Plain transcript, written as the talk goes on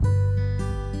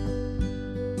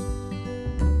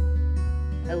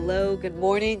Hello, good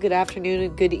morning, good afternoon,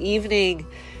 and good evening.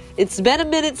 It's been a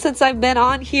minute since I've been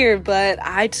on here, but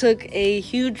I took a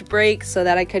huge break so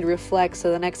that I could reflect.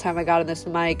 So the next time I got on this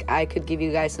mic, I could give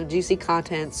you guys some juicy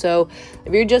content. So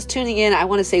if you're just tuning in, I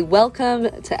want to say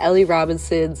welcome to Ellie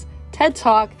Robinson's TED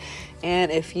Talk. And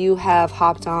if you have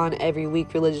hopped on every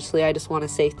week religiously, I just want to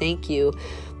say thank you.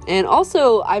 And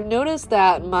also, I've noticed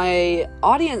that my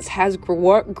audience has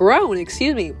grown,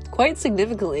 quite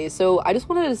significantly. So I just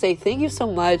wanted to say thank you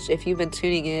so much if you've been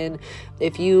tuning in,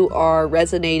 if you are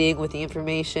resonating with the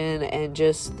information and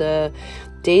just the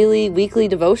daily, weekly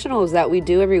devotionals that we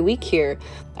do every week here.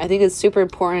 I think it's super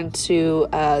important to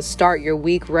start your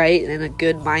week right and in a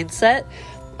good mindset.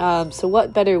 So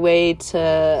what better way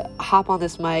to hop on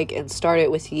this mic and start it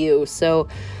with you? So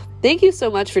thank you so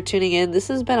much for tuning in. This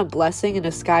has been a blessing in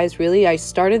disguise, really. I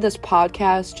started this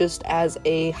podcast just as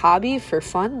a hobby for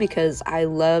fun because I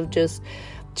love just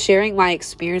sharing my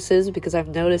experiences because I've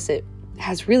noticed it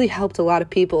has really helped a lot of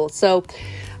people. So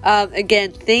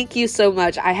again, thank you so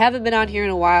much. I haven't been on here in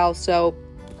a while, so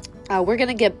we're going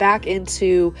to get back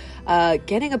into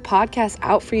getting a podcast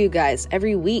out for you guys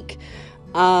every week.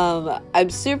 I'm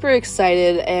super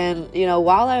excited, and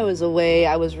while I was away,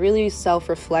 I was really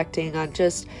self-reflecting on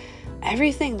just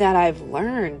everything that I've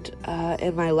learned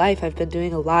in my life. I've been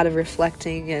doing a lot of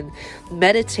reflecting and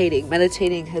meditating.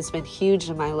 Meditating has been huge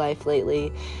in my life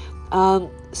lately.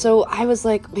 So I was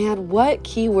like, man, what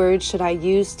keywords should I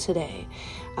use today?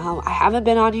 I haven't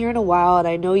been on here in a while, and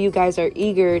I know you guys are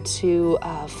eager to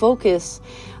focus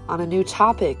on a new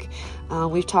topic.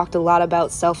 We've talked a lot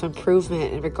about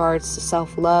self-improvement in regards to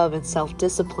self-love and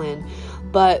self-discipline.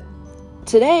 But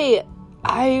today,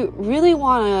 I really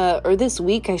want to, or this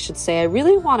week I should say, I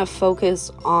really want to focus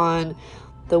on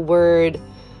the word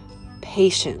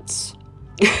patience.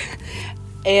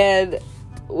 And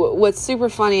what's super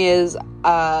funny is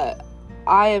I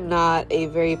am not a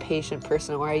very patient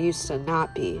person, or I used to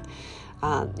not be,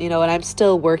 and I'm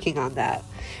still working on that.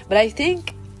 But I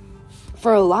think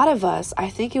for a lot of us, I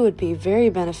think it would be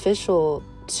very beneficial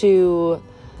to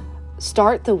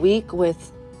start the week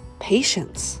with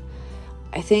patience.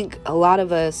 I think a lot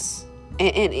of us,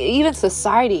 and even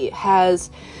society, has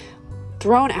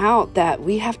thrown out that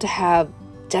we have to have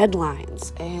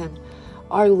deadlines and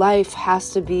our life has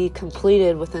to be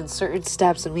completed within certain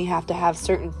steps, and we have to have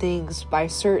certain things by a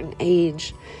certain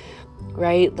age,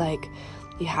 right? Like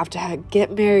you have to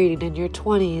get married in your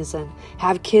 20s and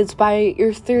have kids by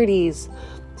your 30s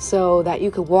so that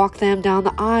you can walk them down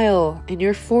the aisle in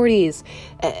your 40s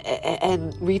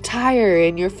and retire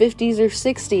in your 50s or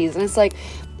 60s. And it's like,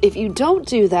 if you don't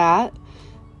do that,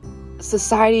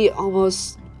 society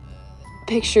almost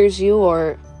pictures you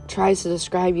or tries to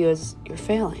describe you as you're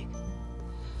failing.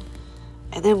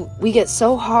 And then we get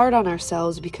so hard on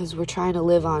ourselves because we're trying to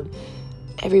live on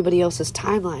everybody else's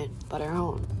timeline but our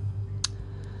own.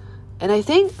 And I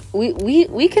think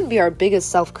we can be our biggest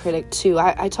self-critic too.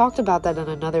 I talked about that in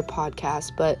another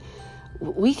podcast, but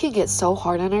we can get so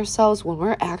hard on ourselves when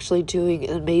we're actually doing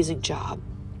an amazing job.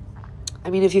 I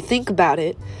mean, if you think about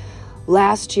it,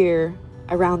 last year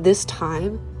around this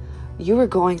time, you were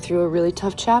going through a really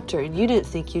tough chapter and you didn't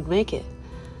think you'd make it.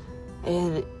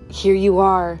 And here you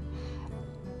are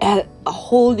at a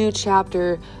whole new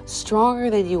chapter,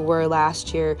 stronger than you were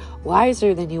last year,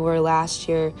 wiser than you were last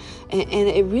year. And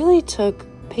it really took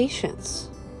patience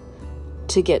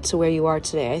to get to where you are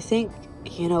today. I think,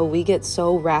 we get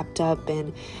so wrapped up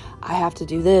in, I have to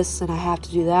do this and I have to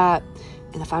do that.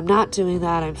 And if I'm not doing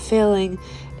that, I'm failing,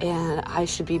 and I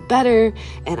should be better,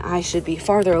 and I should be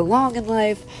farther along in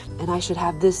life, and I should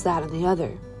have this, that, and the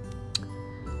other.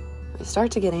 I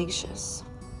start to get anxious.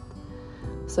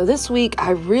 So this week,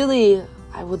 I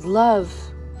would love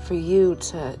for you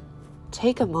to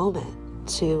take a moment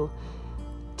to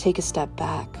take a step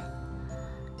back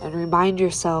and remind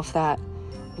yourself that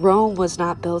Rome was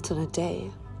not built in a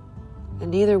day, and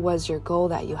neither was your goal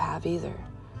that you have either.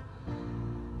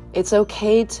 It's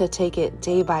okay to take it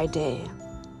day by day,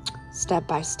 step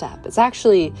by step. It's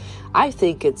actually, I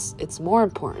think it's more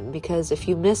important, because if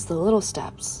you miss the little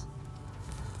steps,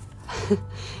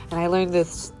 and I learned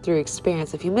this through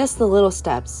experience, if you miss the little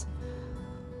steps,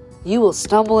 you will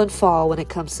stumble and fall when it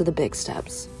comes to the big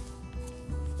steps,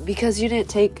 because you didn't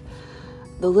take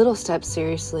the little steps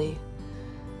seriously.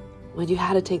 When you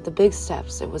had to take the big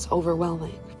steps, it was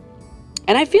overwhelming.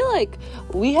 And I feel like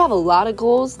we have a lot of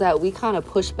goals that we kind of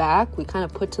push back, we kind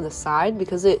of put to the side,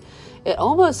 because it's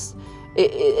almost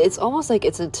like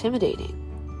it's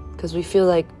intimidating, because we feel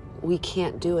like we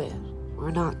can't do it,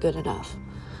 we're not good enough,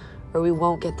 or we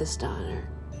won't get this done, or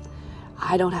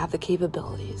I don't have the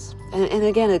capabilities. And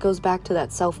again, it goes back to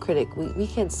that self-critic. We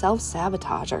can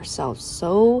self-sabotage ourselves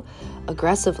so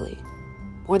aggressively,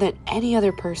 more than any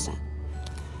other person.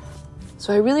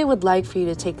 So I really would like for you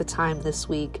to take the time this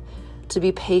week to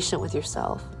be patient with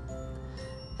yourself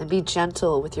and be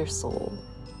gentle with your soul.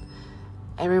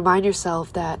 And remind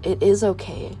yourself that it is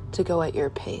okay to go at your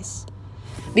pace.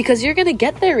 Because you're going to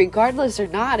get there regardless or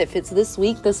not. If it's this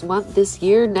week, this month, this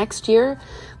year, next year,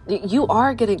 you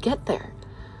are going to get there.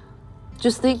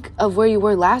 Just think of where you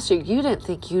were last year. You didn't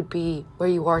think you'd be where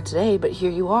you are today, but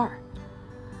here you are.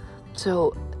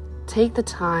 So take the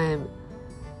time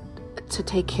to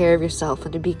take care of yourself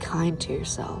and to be kind to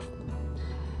yourself.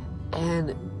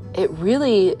 And it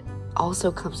really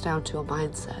also comes down to a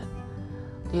mindset.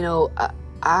 You know,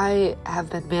 I have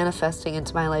been manifesting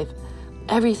into my life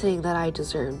everything that I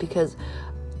deserve because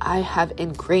I have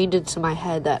ingrained into my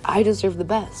head that I deserve the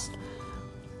best.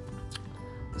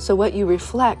 So what you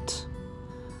reflect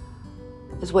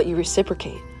is what you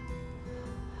reciprocate.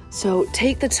 So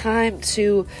take the time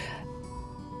to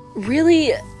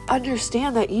really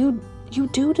understand that you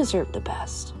do deserve the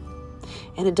best.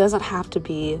 And it doesn't have to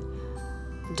be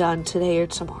done today or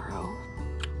tomorrow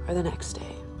or the next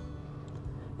day.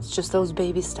 It's just those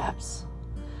baby steps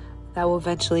that will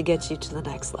eventually get you to the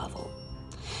next level.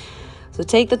 So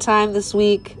take the time this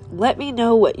week. Let me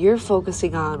know what you're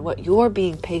focusing on, what you're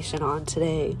being patient on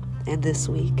today and this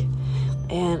week.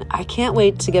 And I can't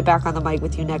wait to get back on the mic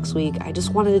with you next week. I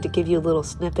just wanted to give you a little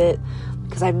snippet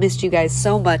because I missed you guys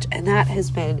so much. And that has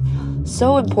been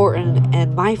so important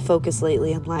and my focus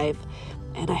lately in life.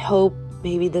 And I hope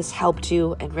maybe this helped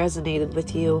you and resonated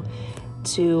with you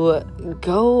to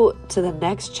go to the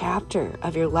next chapter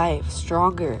of your life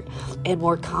stronger and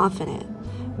more confident,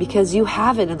 because you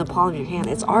have it in the palm of your hand.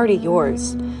 It's already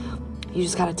yours. You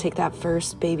just got to take that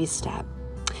first baby step.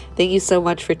 Thank you so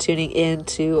much for tuning in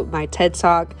to my TED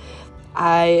Talk.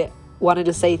 I wanted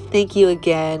to say thank you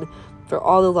again for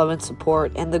all the love and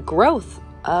support and the growth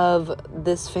of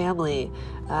this family.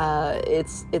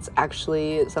 It's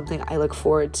actually something I look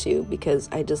forward to because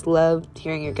I just love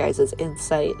hearing your guys'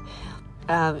 insight.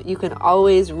 You can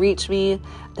always reach me,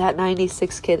 that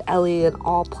 96 Kid Ellie, on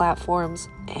all platforms.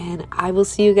 And I will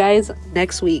see you guys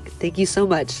next week. Thank you so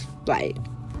much. Bye.